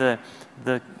the way the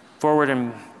forward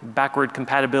and backward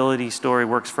compatibility story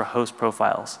works for host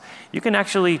profiles. You can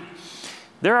actually,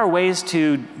 there are ways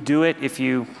to do it if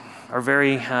you are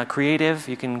very creative.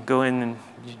 You can go in and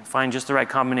find just the right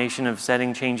combination of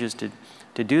setting changes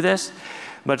to do this,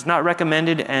 but it's not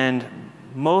recommended, and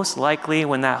most likely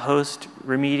when that host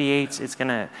remediates, it's going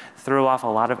to throw off a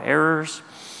lot of errors.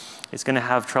 It's going to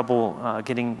have trouble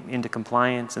getting into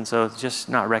compliance, and so it's just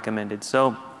not recommended.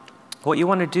 So what you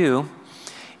want to do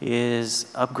is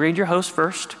upgrade your host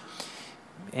first,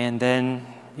 and then,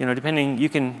 depending, you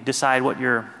can decide what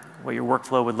your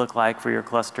workflow would look like for your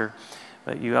cluster.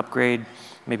 But you upgrade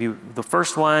maybe the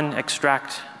first one,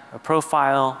 extract a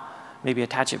profile, maybe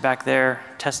attach it back there,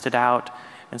 test it out.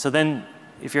 And so then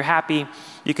if you're happy,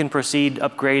 you can proceed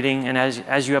upgrading, and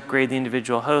as you upgrade the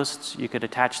individual hosts, you could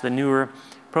attach the newer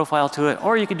profile to it,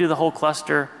 or you could do the whole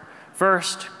cluster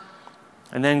first,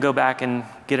 and then go back and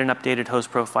get an updated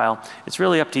host profile. It's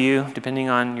really up to you, depending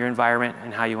on your environment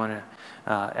and how you want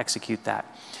to execute that.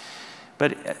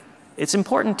 But it's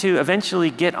important to eventually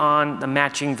get on the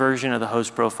matching version of the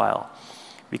host profile,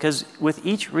 because with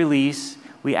each release,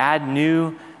 we add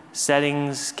new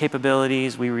settings,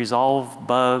 capabilities, we resolve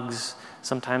bugs.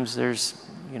 Sometimes there's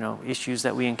issues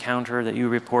that we encounter that you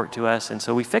report to us, and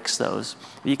so we fix those.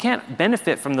 But you can't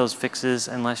benefit from those fixes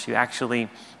unless you actually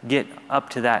get up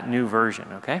to that new version,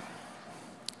 okay?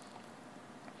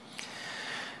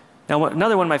 Now,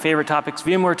 another one of my favorite topics,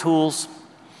 VMware tools.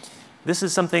 This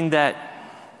is something that,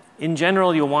 in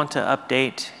general, you'll want to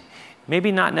update.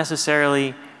 Maybe not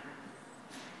necessarily.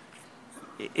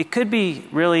 It could be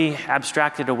really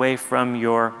abstracted away from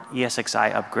your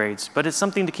ESXi upgrades, but it's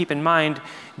something to keep in mind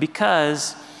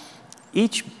because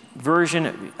each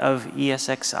version of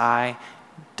ESXi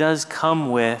does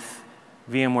come with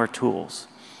VMware tools.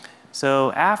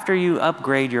 So after you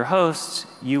upgrade your hosts,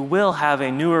 you will have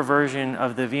a newer version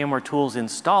of the VMware tools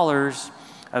installers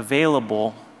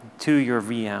available to your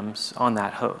VMs on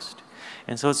that host.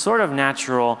 And so it's sort of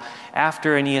natural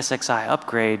after an ESXi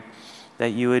upgrade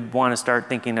that you would want to start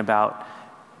thinking about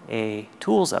a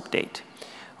tools update.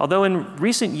 Although in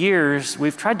recent years,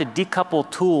 we've tried to decouple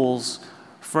tools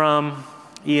from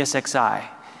ESXi,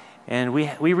 and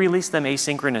we release them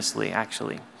asynchronously,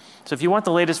 actually. So if you want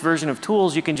the latest version of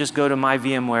tools, you can just go to My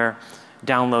VMware,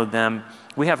 download them.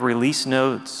 We have release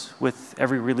notes with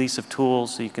every release of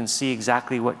tools, so you can see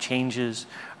exactly what changes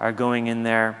are going in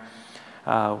there.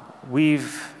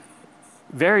 We've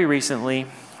very recently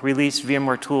released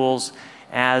VMware tools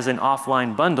as an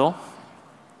offline bundle.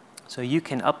 So you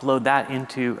can upload that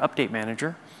into Update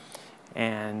Manager,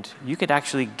 and you could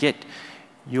actually get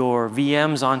your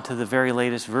VMs onto the very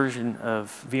latest version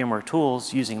of VMware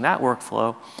tools using that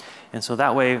workflow. And so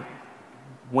that way,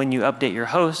 when you update your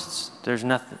hosts, there's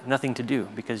nothing to do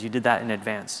because you did that in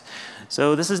advance.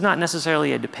 So this is not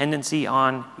necessarily a dependency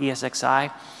on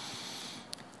ESXi.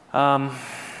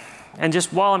 And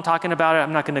just while I'm talking about it,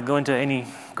 I'm not going to go into any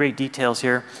great details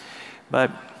here,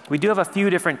 but we do have a few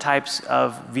different types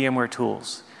of VMware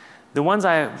tools. The ones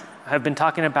I have been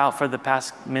talking about for the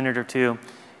past minute or two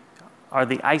are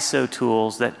the ISO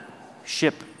tools that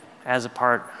ship as a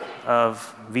part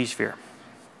of vSphere.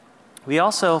 We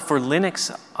also, for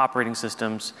Linux operating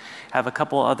systems, have a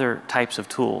couple other types of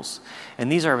tools.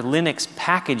 And these are Linux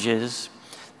packages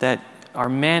that are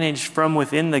managed from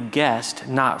within the guest,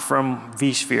 not from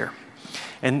vSphere.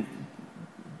 And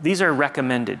these are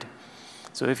recommended.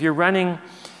 So if you're running,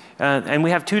 and we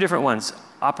have two different ones,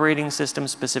 operating system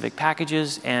specific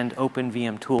packages and open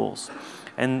VM tools.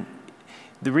 And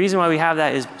the reason why we have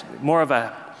that is more of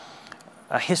a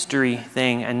history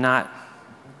thing and not,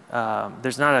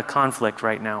 there's not a conflict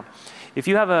right now. If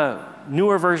you have a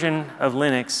newer version of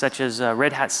Linux, such as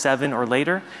Red Hat 7 or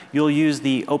later, you'll use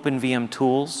the open VM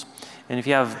tools. And if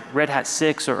you have Red Hat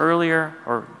 6 or earlier,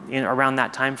 or around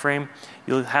that time frame,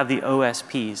 you'll have the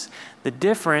OSPs. The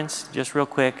difference, just real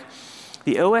quick,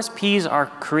 the OSPs are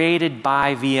created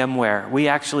by VMware. We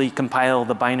actually compile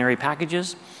the binary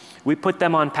packages. We put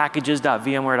them on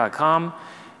packages.vmware.com.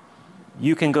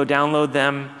 You can go download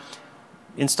them,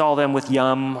 install them with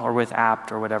yum or with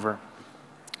apt or whatever,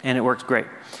 and it works great.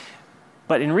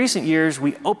 But in recent years,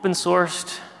 we open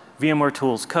sourced VMware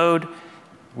tools code.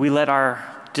 We let our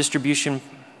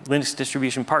Linux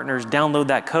distribution partners download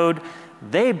that code.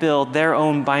 They build their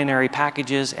own binary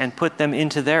packages and put them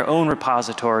into their own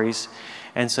repositories.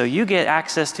 And so you get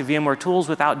access to VMware tools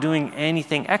without doing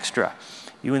anything extra.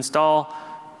 You install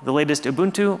the latest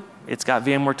Ubuntu, it's got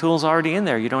VMware tools already in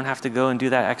there. You don't have to go and do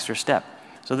that extra step.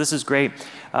 So this is great.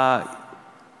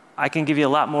 I can give you a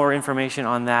lot more information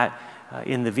on that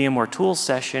in the VMware tools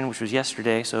session, which was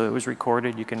yesterday, so it was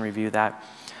recorded. You can review that.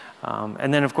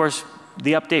 And then, of course,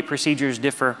 the update procedures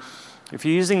differ. If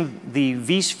you're using the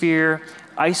vSphere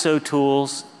ISO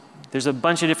tools, there's a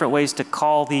bunch of different ways to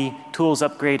call the tools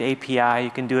upgrade API.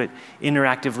 You can do it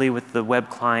interactively with the web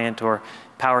client or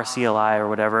Power CLI or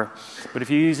whatever. But if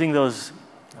you're using those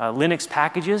Linux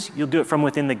packages, you'll do it from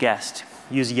within the guest.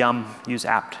 Use yum, use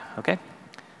apt, okay?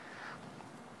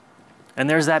 And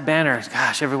there's that banner.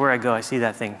 Gosh, everywhere I go, I see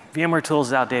that thing. VMware tools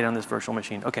is outdated on this virtual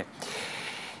machine. Okay.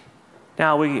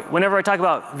 Now, whenever I talk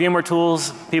about VMware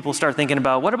tools, people start thinking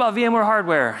about, what about VMware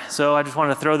hardware? So I just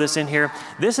want to throw this in here.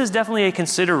 This is definitely a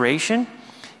consideration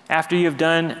after you've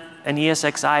done an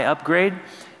ESXi upgrade.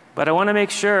 But I want to make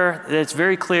sure that it's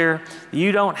very clear that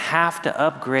you don't have to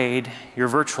upgrade your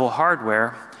virtual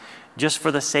hardware just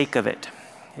for the sake of it.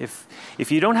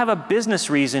 If you don't have a business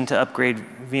reason to upgrade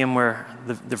VMware,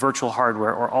 the virtual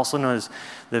hardware, or also known as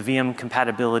the VM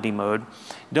compatibility mode,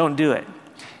 don't do it.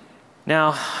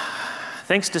 Now,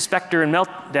 thanks to Spectre and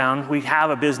Meltdown, we have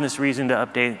a business reason to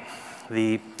update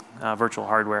the virtual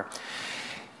hardware.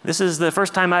 This is the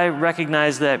first time I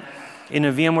recognize that in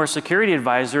a VMware security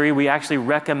advisory, we actually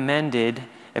recommended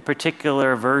a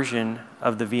particular version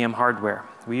of the VM hardware.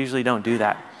 We usually don't do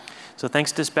that. So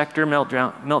thanks to Spectre,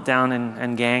 Meltdown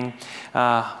and gang,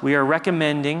 we are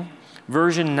recommending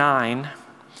version 9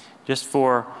 just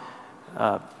for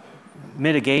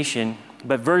mitigation,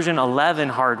 but version 11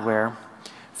 hardware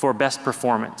for best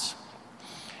performance.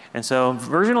 And so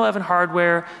version 11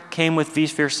 hardware came with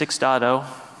vSphere 6.0.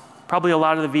 Probably a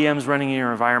lot of the VMs running in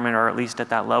your environment are at least at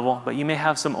that level, but you may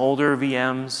have some older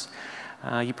VMs.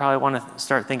 You probably want to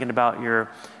start thinking about your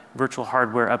virtual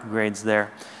hardware upgrades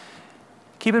there.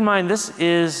 Keep in mind, this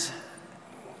is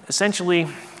essentially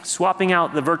swapping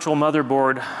out the virtual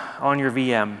motherboard on your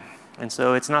VM. And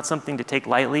so it's not something to take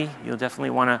lightly. You'll definitely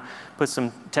want to put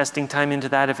some testing time into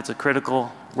that if it's a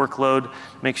critical workload.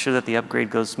 Make sure that the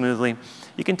upgrade goes smoothly.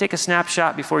 You can take a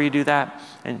snapshot before you do that,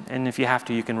 and if you have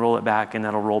to, you can roll it back, and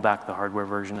that'll roll back the hardware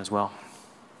version as well.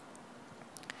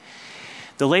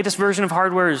 The latest version of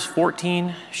hardware is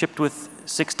 14, shipped with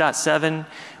 6.7.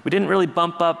 We didn't really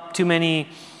bump up too many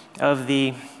of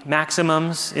the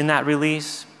maximums in that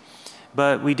release,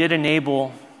 but we did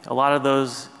enable a lot of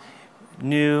those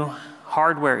new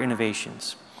hardware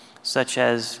innovations, such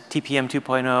as TPM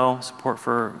 2.0, support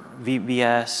for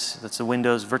VBS, that's a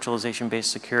Windows virtualization-based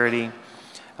security.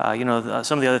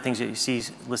 Some of the other things that you see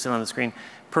listed on the screen,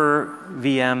 per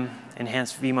VM,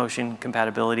 enhanced vMotion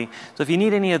compatibility. So if you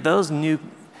need any of those new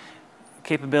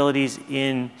capabilities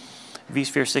in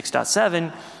vSphere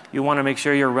 6.7, you want to make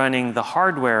sure you're running the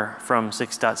hardware from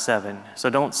 6.7. So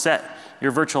don't set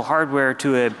your virtual hardware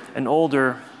to an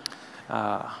older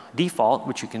default,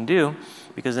 which you can do,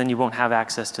 because then you won't have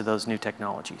access to those new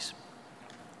technologies.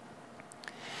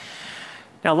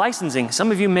 Now, licensing.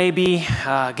 Some of you may be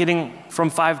getting from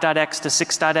 5.x to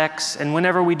 6.x, and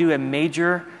whenever we do a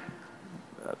major,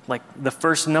 like the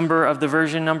first number of the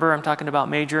version number, I'm talking about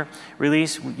major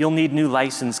release, you'll need new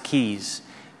license keys.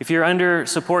 If you're under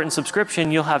support and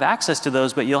subscription, you'll have access to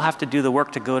those, but you'll have to do the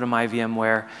work to go to My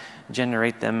VMware,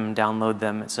 generate them, download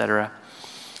them, etc.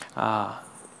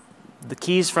 The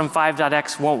keys from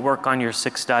 5.x won't work on your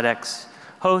 6.x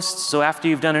hosts, so after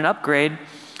you've done an upgrade,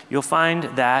 you'll find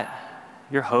that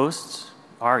your hosts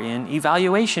are in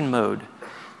evaluation mode.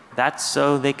 That's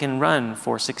so they can run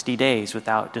for 60 days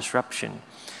without disruption.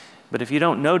 But if you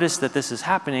don't notice that this is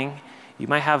happening, you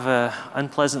might have an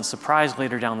unpleasant surprise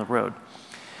later down the road.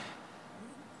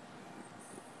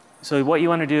 So what you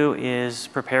want to do is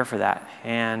prepare for that.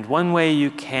 And one way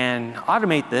you can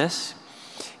automate this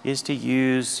is to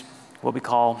use what we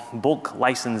call bulk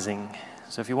licensing.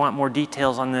 So if you want more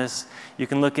details on this, you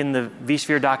can look in the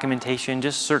vSphere documentation.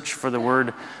 Just search for the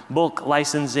word bulk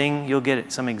licensing. You'll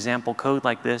get some example code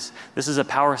like this. This is a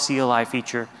Power CLI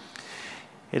feature.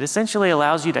 It essentially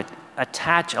allows you to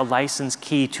attach a license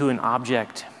key to an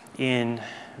object in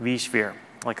vSphere,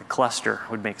 like a cluster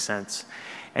would make sense.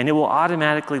 And it will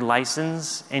automatically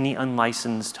license any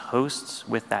unlicensed hosts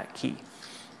with that key.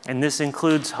 And this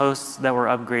includes hosts that were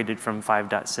upgraded from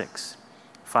 5.6.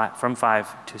 From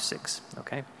 5 to 6,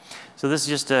 okay? So this is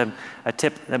just a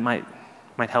tip that might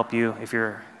help you if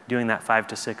you're doing that 5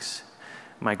 to 6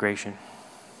 migration.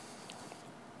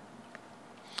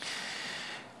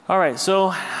 All right,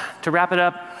 so to wrap it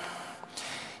up,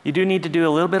 you do need to do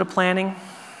a little bit of planning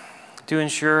to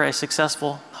ensure a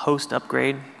successful host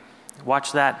upgrade.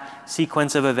 Watch that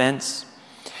sequence of events.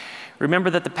 Remember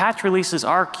that the patch releases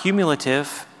are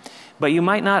cumulative, but you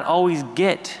might not always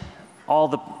get all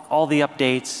the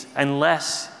updates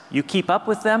unless you keep up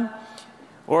with them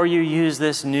or you use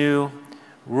this new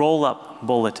roll-up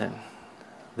bulletin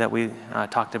that we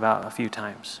talked about a few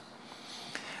times.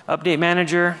 Update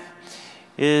Manager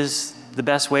is the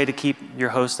best way to keep your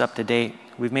host up to date.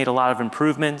 We've made a lot of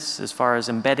improvements as far as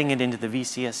embedding it into the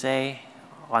VCSA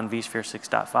on vSphere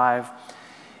 6.5,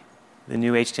 the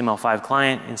new HTML5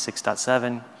 client in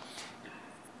 6.7,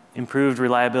 improved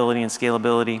reliability and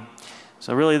scalability.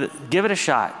 So really, give it a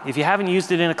shot. If you haven't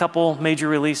used it in a couple major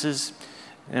releases,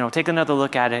 take another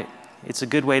look at it. It's a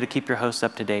good way to keep your host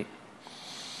up to date.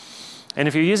 And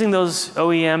if you're using those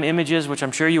OEM images, which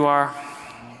I'm sure you are,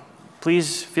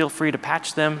 please feel free to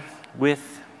patch them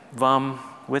with VUM,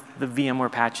 with the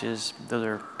VMware patches. Those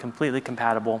are completely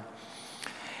compatible.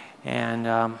 And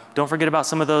don't forget about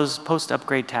some of those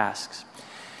post-upgrade tasks.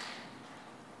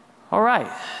 All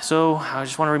right, so I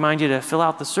just want to remind you to fill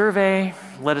out the survey.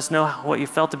 Let us know what you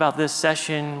felt about this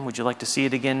session. Would you like to see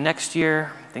it again next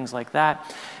year? Things like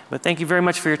that. But thank you very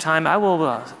much for your time. I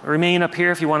will remain up here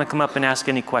if you want to come up and ask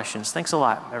any questions. Thanks a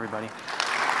lot, everybody.